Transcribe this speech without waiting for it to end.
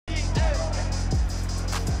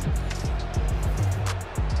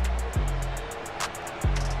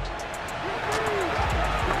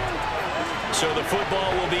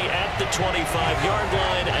football will be at the 25-yard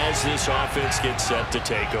line as this offense gets set to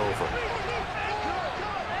take over.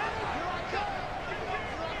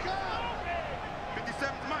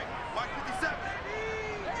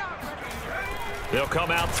 They'll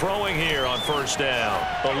come out throwing here on first down,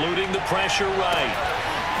 eluding the pressure right.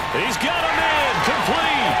 He's got him in,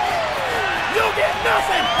 complete. You'll get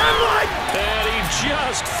nothing. And he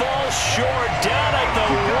just falls short down at the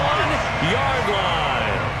 1-yard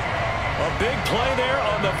line. A big play there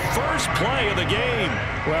on the first play of the game.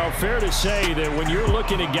 Well, fair to say that when you're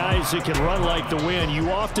looking at guys that can run like the wind,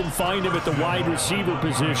 you often find them at the wide receiver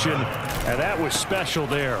position, and that was special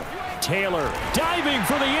there. Taylor diving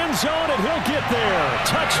for the end zone, and he'll get there.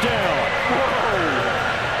 Touchdown. Whoa.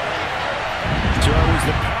 So it was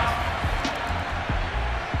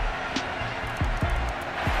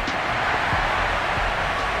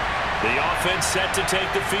the offense set to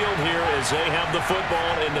take the field here as they have the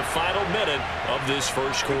football in the final minute of this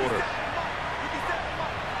first quarter.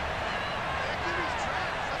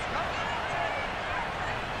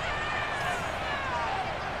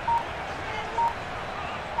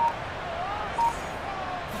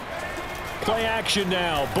 play action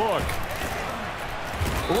now. Book.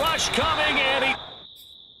 Rush coming, and he...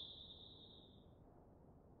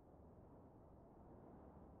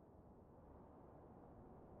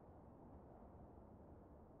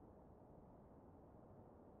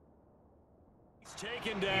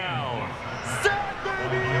 taken down.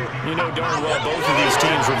 You know darn well both of these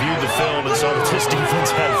teams reviewed the film and saw that this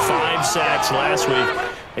defense had 5 sacks last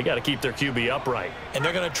week. They got to keep their QB upright. And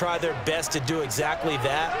they're going to try their best to do exactly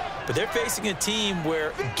that. But they're facing a team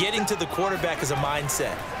where getting to the quarterback is a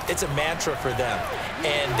mindset. It's a mantra for them.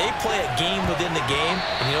 And they play a game within the game.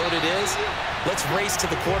 And you know what it is? Let's race to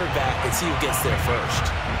the quarterback and see who gets there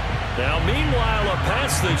first. Now, meanwhile, a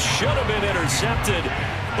pass that should have been intercepted,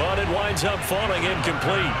 but it winds up falling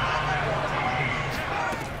incomplete.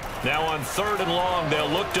 Now on 3rd and long, they'll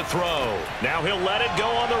look to throw. Now he'll let it go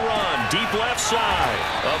on the run. Deep left side.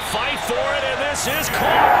 A fight for it, and this is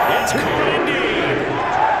caught. It's caught indeed.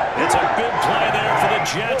 It's a big play there for the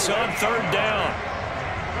Jets on 3rd down.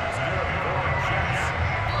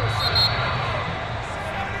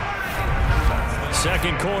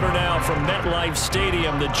 Second quarter now from MetLife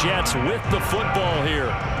Stadium. The Jets with the football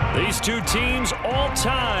here. These two teams all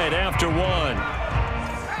tied after one.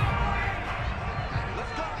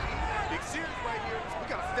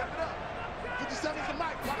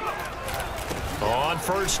 On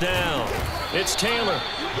 1st down, it's Taylor.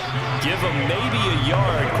 Give him maybe a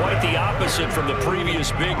yard, quite the opposite from the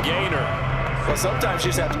previous big gainer. Well, sometimes you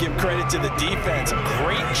just have to give credit to the defense.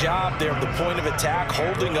 Great job there at the point of attack,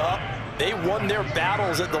 holding up. They won their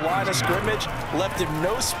battles at the line of scrimmage, left him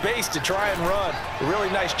no space to try and run. A really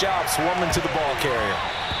nice job swarming to the ball carrier.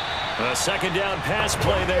 A 2nd down pass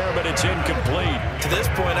play there, but it's incomplete. To this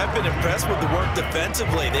point, I've been impressed with the work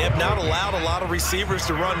defensively. They have not allowed a lot of receivers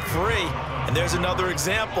to run free. And there's another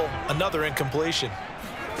example, another incompletion.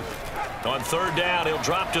 On 3rd down, he'll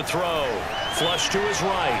drop to throw. Flush to his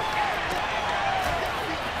right.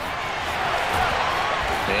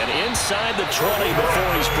 And inside the 20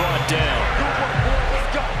 before he's brought down.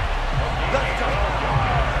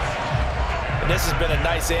 And this has been a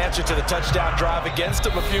nice answer to the touchdown drive against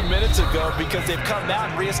them a few minutes ago because they've come out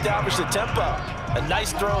and reestablished the tempo. A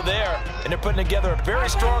nice throw there, and they're putting together a very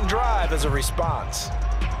strong drive as a response.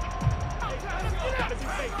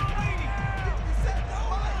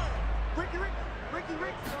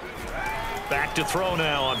 Back to throw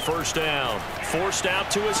now on 1st down. Forced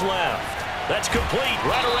out to his left. That's complete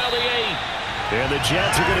right around the 8. And the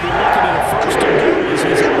Jets are going to be looking at a 1st and goal as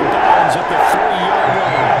he's out of bounds at the 3-yard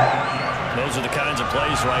line. Those are the kinds of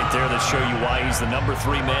plays right there that show you why he's the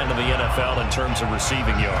 #3 man in the NFL in terms of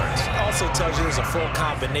receiving yards. Also tells you there's a full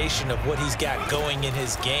combination of what he's got going in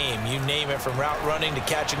his game. You name it, from route running to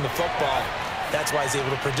catching the football. That's why he's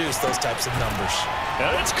able to produce those types of numbers.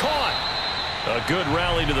 And it's caught. A good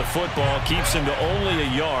rally to the football keeps him to only a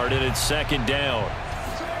yard, and it's 2nd down.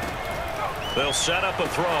 They'll set up a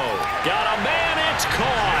throw. Got a man, it's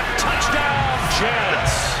caught. Touchdown,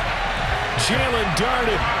 Jets. Jaelon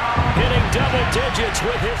darden hitting double digits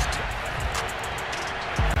with his...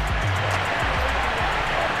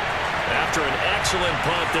 After an excellent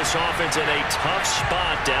punt, this offense in a tough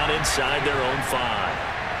spot down inside their own 5.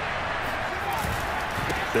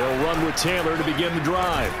 They'll run with Taylor to begin the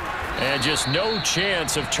drive. And just no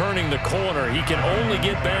chance of turning the corner. He can only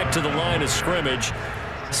get back to the line of scrimmage.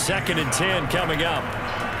 2nd and 10 coming up.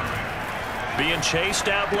 Being chased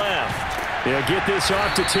out left. They'll get this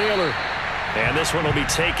off to Taylor. And this one will be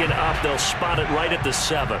taken up. They'll spot it right at the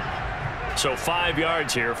 7. So 5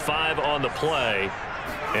 yards here, 5 on the play.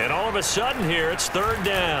 And all of a sudden here, it's third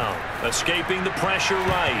down. Escaping the pressure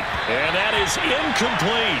right. And that is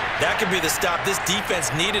incomplete. That could be the stop this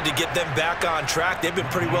defense needed to get them back on track. They've been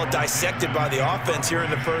pretty well dissected by the offense here in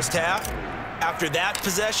the first half. After that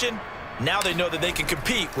possession, now they know that they can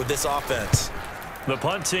compete with this offense. The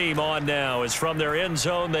punt team on now is from their end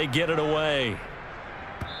zone. They get it away.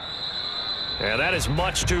 And that is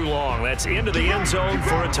much too long. That's into the end zone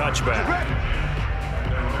for a touchback.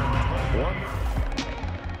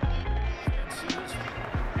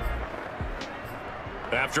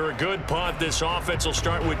 After a good punt, this offense will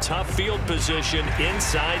start with tough field position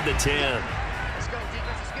inside the 10. Let's go,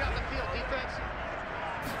 defense. Let's get out the field, defense.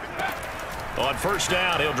 On first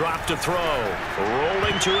down, he'll drop to throw.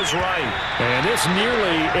 Rolling to his right. And it's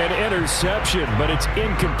nearly an interception, but it's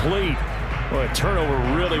incomplete. Well, a turnover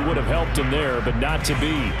really would have helped him there, but not to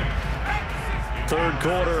be. Third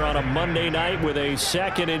quarter on a Monday night with a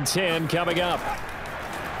 2nd and 10 coming up.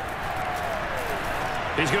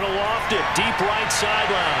 He's going to loft it deep right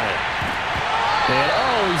sideline.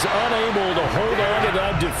 And, he's unable to hold on to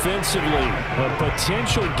that defensively. A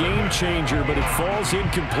potential game changer, but it falls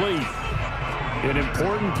incomplete. An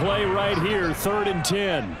important play right here, 3rd and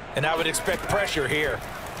 10. And I would expect pressure here.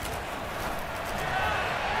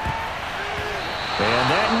 And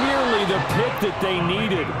that nearly the pick that they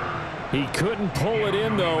needed. He couldn't pull it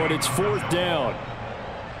in, though, and it's 4th down.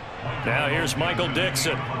 Now here's Michael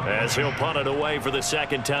Dixon as he'll punt it away for the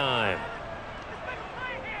 2nd time.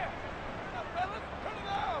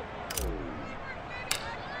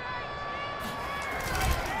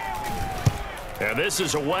 And this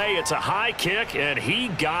is away. It's a high kick, and he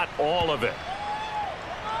got all of it.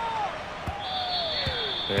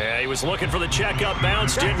 Yeah, he was looking for the checkup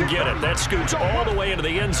bounce, didn't get it. That scoots all the way into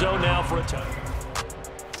the end zone now for a touchdown.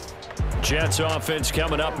 Jets offense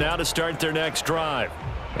coming up now to start their next drive.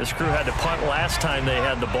 This crew had to punt last time they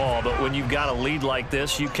had the ball, but when you've got a lead like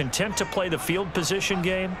this, you content to play the field position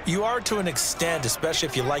game? You are to an extent, especially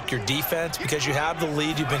if you like your defense, because you have the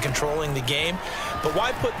lead, you've been controlling the game. But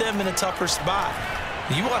why put them in a tougher spot?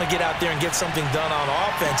 You want to get out there and get something done on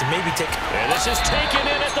offense and maybe take... And this is taken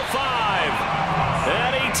in at the 5.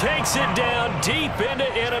 And he takes it down deep into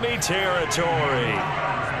enemy territory.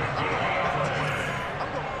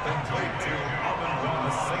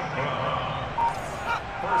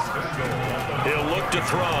 He'll look to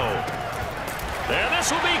throw. And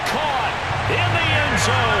this will be caught in the end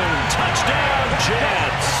zone. Touchdown,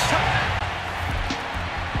 Jets.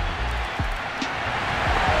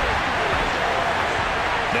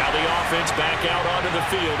 Now the offense back out onto the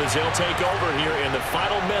field as they'll take over here in the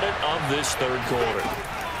final minute of this third quarter.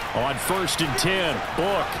 On 1st and 10,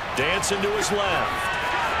 Book dancing to his left.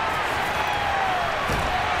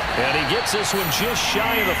 And he gets this one just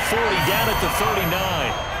shy of the 40, down at the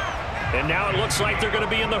 39. And now it looks like they're going to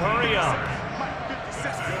be in the hurry-up.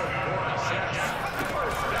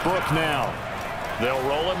 Book now. They'll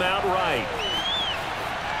roll him out right.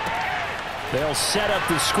 They'll set up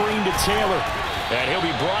the screen to Taylor. And he'll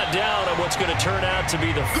be brought down on what's going to turn out to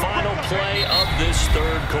be the final play of this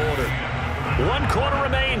third quarter. 1 quarter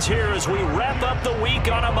remains here as we wrap up the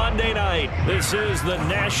week on a Monday night. This is the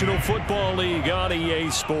National Football League on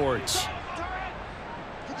EA Sports.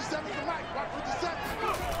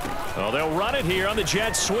 Well, they'll run it here on the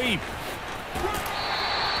jet sweep.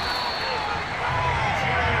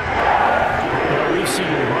 We've seen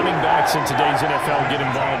running backs in today's NFL get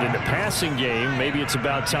involved in the passing game. Maybe it's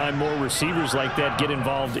about time more receivers like that get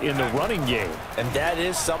involved in the running game. And that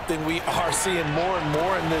is something we are seeing more and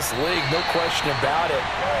more in this league, no question about it.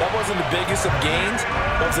 That wasn't the biggest of gains.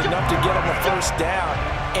 That was enough to get them a first down.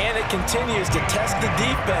 And it continues to test the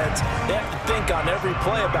defense. They have to think on every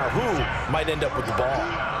play about who might end up with the ball.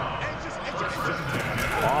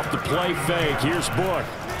 Off the play fake, here's Book.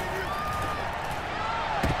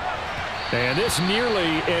 And this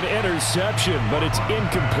nearly an interception, but it's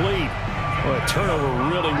incomplete. Well, a turnover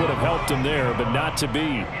really would have helped him there, but not to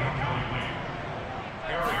be.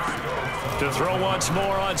 To throw once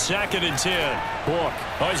more on 2nd and 10. Book.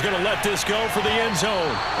 Oh, he's going to let this go for the end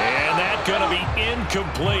zone. And that's going to be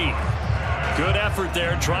incomplete. Good effort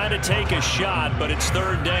there, trying to take a shot, but it's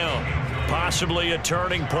 3rd down. Possibly a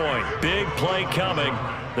turning point. Big play coming.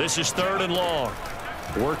 This is 3rd and long.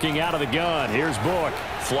 Working out of the gun. Here's Book.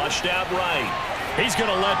 Flushed out right. He's going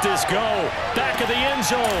to let this go. Back of the end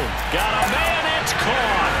zone. Got a man. It's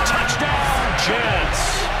caught. Touchdown,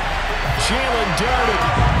 Jets. Jaelon darden.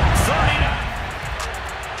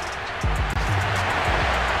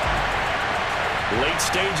 39. Late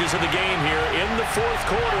stages of the game here in the 4th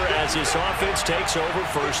quarter as this offense takes over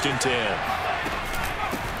 1st and 10.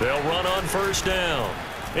 They'll run on first down.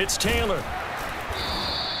 It's Taylor.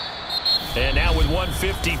 And now with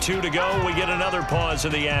 1:52 to go, we get another pause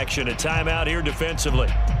in the action. A timeout here defensively.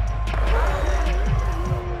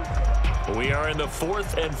 We are in the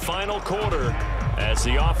fourth and final quarter as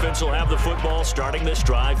the offense will have the football starting this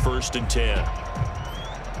drive 1st and 10.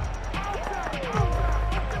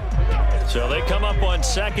 So they come up on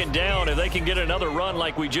 2nd down. If they can get another run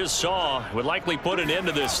like we just saw, would likely put an end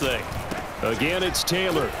to this thing. Again, it's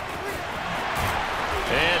Taylor.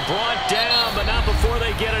 And brought down, but not before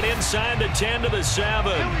they get it inside the 10 to the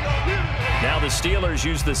 7. Now the Steelers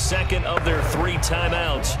use the 2nd of their 3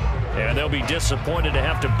 timeouts. And they'll be disappointed to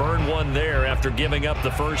have to burn one there after giving up the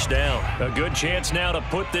 1st down. A good chance now to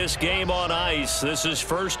put this game on ice. This is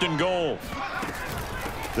 1st and goal.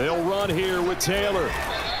 They'll run here with Taylor.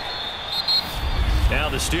 Now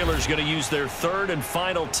the Steelers going to use their 3rd and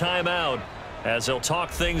final timeout as they'll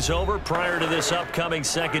talk things over prior to this upcoming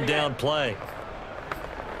 2nd down play.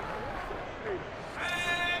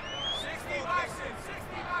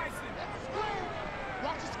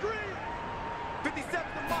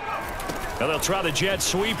 Now they'll try the jet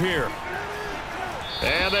sweep here.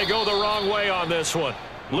 And they go the wrong way on this one.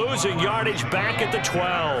 Losing yardage back at the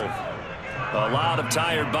 12. A lot of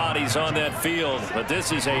tired bodies on that field, but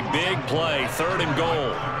this is a big play, 3rd and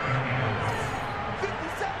goal.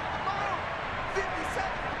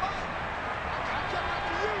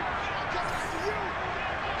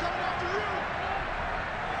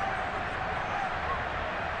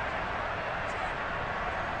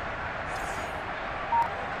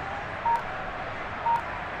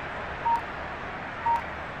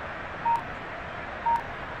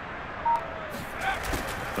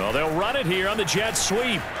 Well, they'll run it here on the jet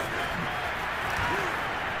sweep.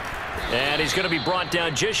 And he's going to be brought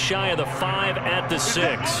down just shy of the 5 at the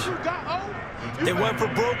 6. They went for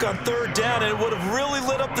broke on 3rd down, and it would have really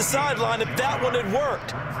lit up the sideline if that one had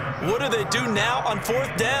worked. What do they do now on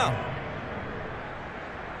 4th down?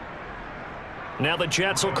 Now the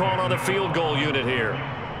Jets will call on the field goal unit here.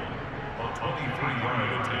 A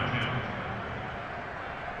 23-yard attempt.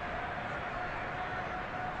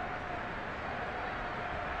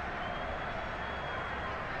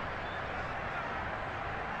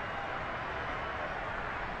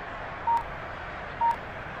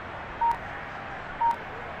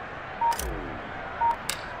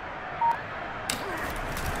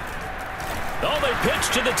 Oh, they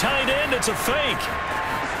pitch to the tight end. It's a fake.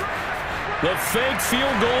 The fake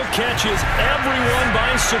field goal catches everyone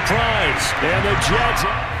by surprise. And the Jets.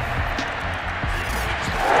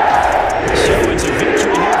 So it's a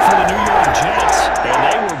victory here for the New York Jets. And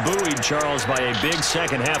they were buoyed, Charles, by a big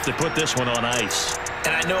second half to put this one on ice.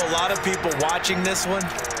 And I know a lot of people watching this one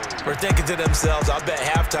were thinking to themselves, I bet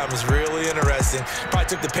halftime was really interesting. Probably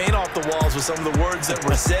took the paint off the walls with some of the words that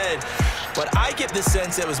were said. But I get the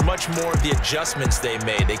sense it was much more of the adjustments they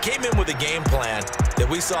made. They came in with a game plan that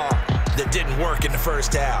we saw that didn't work in the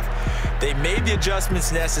 1st half. They made the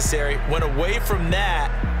adjustments necessary, went away from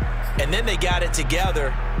that, and then they got it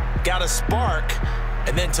together, got a spark,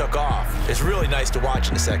 and then took off. It's really nice to watch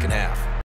in the 2nd half.